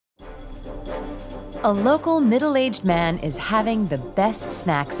A local middle-aged man is having the best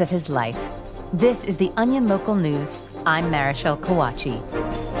snacks of his life. This is the Onion Local News. I'm Marichelle Kawachi.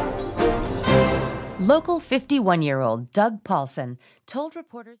 Local 51-year-old Doug Paulson told reporters